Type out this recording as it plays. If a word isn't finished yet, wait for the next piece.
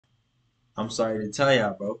I'm sorry to tell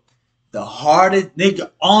y'all, bro. The hardest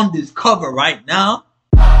nigga on this cover right now.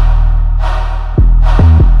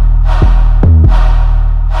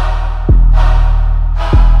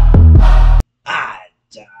 Ah,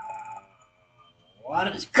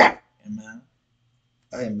 what is crap? Hey, man.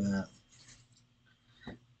 Hey, man.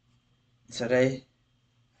 Today,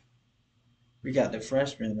 we got the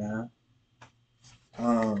freshman, man.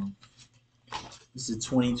 Um, this is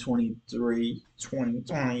 2023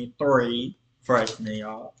 freshman,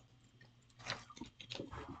 y'all.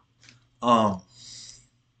 Um,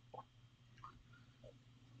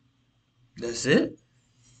 that's it.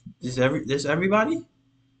 This everybody?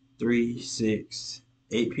 Three, six,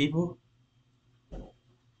 8 people.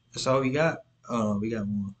 That's all we got. We got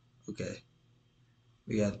more. Okay.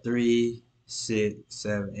 We got 3, 6,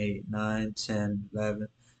 7, 8, 9, 10, 11,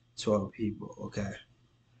 12 people. Okay.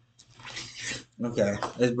 Okay.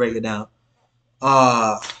 Let's break it down.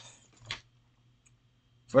 Uh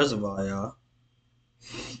First of all, y'all,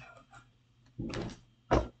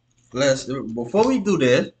 let's before we do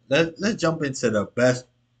this, let's jump into the best,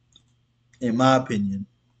 in my opinion,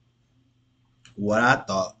 what I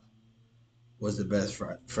thought was the best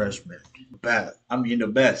freshman. The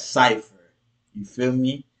best cipher. You feel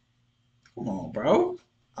me? Come on, bro.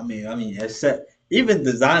 Except even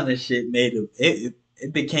designer shit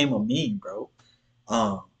it became a meme, bro.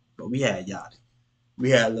 But we had Yachty,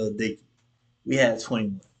 we had Lil Dicky, we had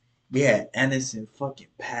 21, we had Anderson fucking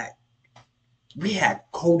Pack, we had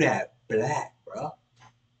Kodak Black, bro.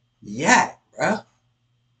 Yeah, bro.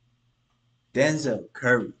 Denzel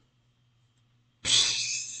Curry.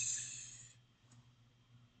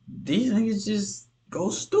 These niggas just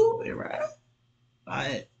go stupid, right?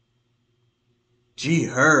 Like G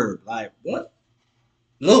Herb, like what?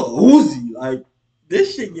 Lil Uzi, like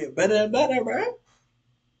this shit get better and better, bro.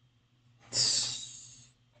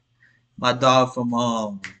 My dog from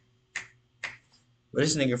where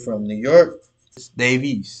this nigga from New York?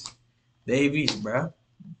 Davies. Davies, bro.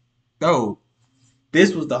 Bro,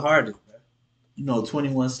 this was the hardest, bro.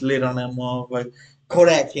 21 slid on that motherfucker.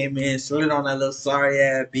 Kodak came in, slid on that little sorry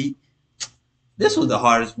ass beat. This was the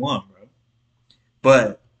hardest one, bro.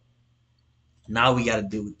 But now we gotta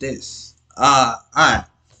deal with this. Alright.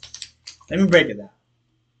 Let me break it down.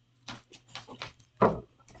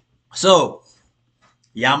 So,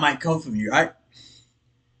 y'all might come for me, right?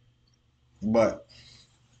 But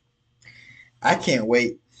I can't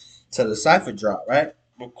wait till the cipher drop, right?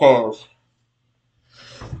 Because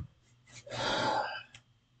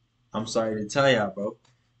I'm sorry to tell y'all, bro.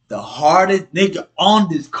 The hardest nigga on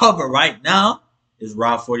this cover right now is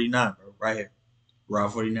Rob 49, bro. Right here.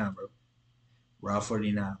 Rob 49, bro. Rob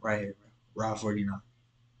 49, right here, bro. Rob 49.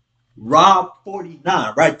 Rob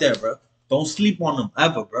 49, right there, bro. Don't sleep on him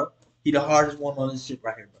ever, bro. He the hardest one on this shit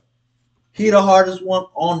right here, bro. He the hardest one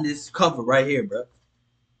on this cover right here, bro.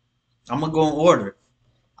 I'm gonna go in order.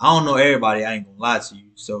 I don't know everybody. I ain't gonna lie to you.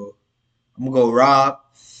 So I'm gonna go Rob.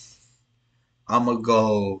 I'm gonna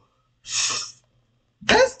go.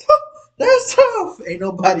 That's tough. That's tough. Ain't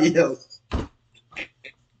nobody else.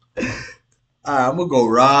 I'm gonna go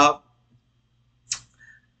Rob.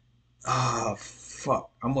 Ah, fuck.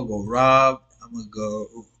 I'm gonna go Rob. I'm gonna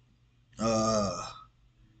go uh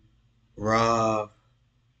Rob.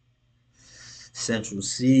 Central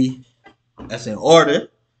C. That's in order.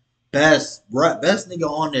 Best nigga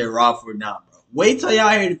on there, Rob for now, bro. Wait till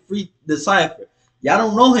y'all hear the cipher. Y'all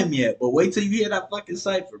don't know him yet, but wait till you hear that fucking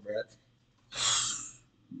cipher, bro.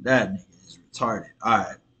 That nigga is retarded.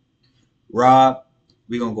 Alright. Rob,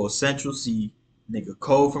 we gonna go Central C, nigga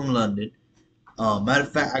Cole from London. Matter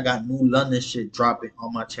of fact, I got new London shit dropping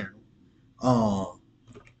on my channel.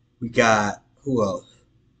 We got who else?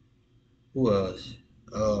 Who else?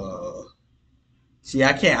 See,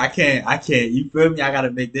 I can't. You feel me? I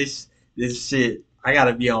gotta make this shit. I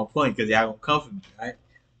gotta be on point because y'all gonna come for me, right?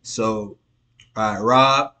 So, all right,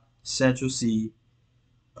 Rob, Central C,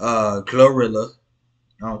 Glorilla.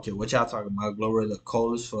 I don't care what y'all talking about. Glorilla,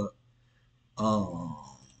 cold as fuck. Um,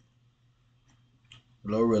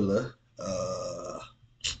 Glorilla.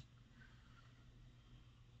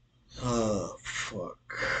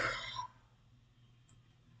 Fuck.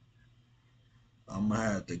 I'm gonna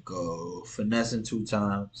have to go finessing 2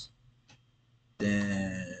 times.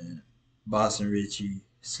 Then Boston Richie,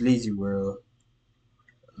 Sleazy World,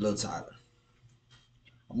 Lil Tyler.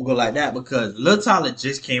 I'm gonna go like that because Lil Tyler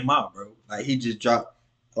just came out, bro. Like he just dropped.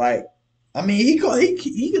 Like, he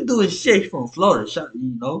could do his shit from Florida,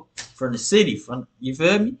 from the city. From you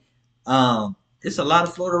feel me? It's a lot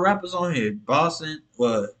of Florida rappers on here. Boston,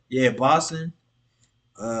 well, yeah, Boston.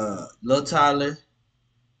 Lil Tyler.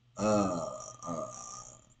 Uh, uh,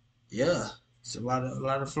 Yeah, it's a lot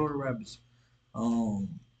of Florida rappers. All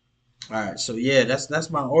right, so yeah, that's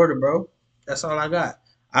my order, bro. That's all I got.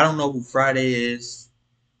 I don't know who Friday is.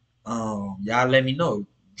 Y'all let me know.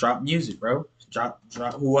 Drop music, bro. Drop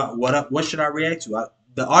who what up? What should I react to?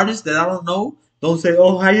 The artist that I don't know. Don't say,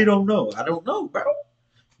 oh, how you don't know? I don't know, bro.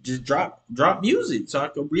 Just drop music so I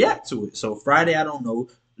can react to it. So Friday, I don't know.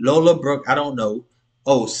 Lola Brooke, I don't know.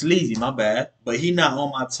 Oh, Sleazy, my bad, but he not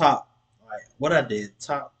on my top. Like what I did,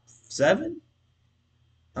 top 7.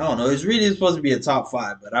 I don't know. It's really supposed to be a top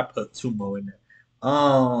 5, but I put 2 more in there.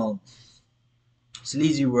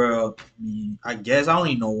 Sleazy World. I guess I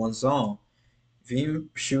only know one song. If he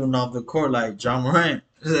shooting off the court like John Morant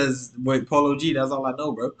says with Polo G, that's all I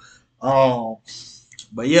know, bro. Um,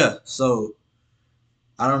 but yeah, so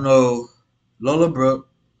I don't know. Lola Brooke,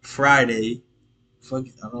 Friday. Fuck,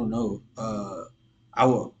 I don't know. I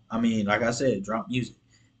will. I mean, like I said, drop music.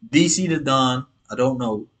 DC the Don. I don't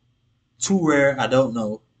know. Too Rare. I don't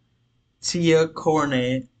know. Tia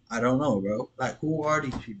Cornet. I don't know, bro. Like, who are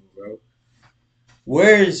these people, bro?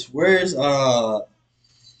 Where's what's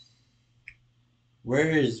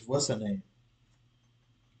her name?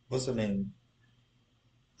 What's her name?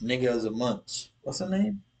 Nigga is a munch. What's her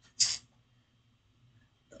name?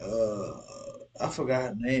 Uh, I forgot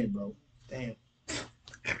her name, bro. Damn,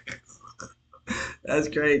 that's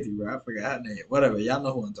crazy, bro. I forgot her name. Whatever, y'all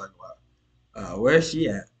know who I'm talking about. Where's she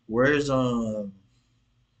at? Where's that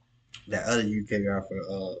other UK guy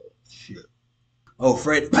for shit? Oh,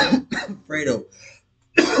 Fredo.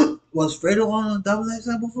 Was Fredo on Double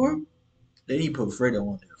XL before? They need to put Fredo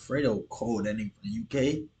on there. Fredo cold. That nigga from the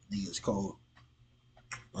UK. Nigga's cold.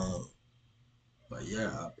 Um, but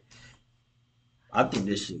yeah, I think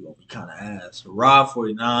this shit gonna be kind of ass. Rob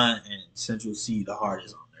 49 and Central C the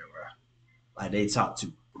hardest on there, bro. Like they top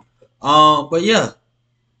 2. But yeah,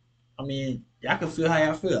 I mean, y'all can feel how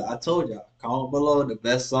y'all feel. I told y'all, comment below the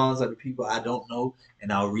best songs of the people I don't know,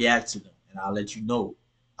 and I'll react to them, and I'll let you know.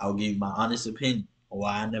 I'll give you my honest opinion on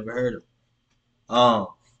why I never heard them. Um,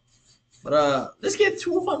 but let's get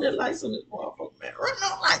 200 likes on this motherfucker, man. Run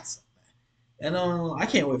no likes, and I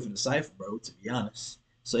can't wait for the cipher, bro. To be honest,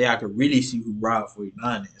 so y'all can really see who Rob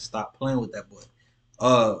 49 is. Stop playing with that boy.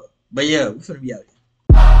 Uh, but yeah, we finna be out here.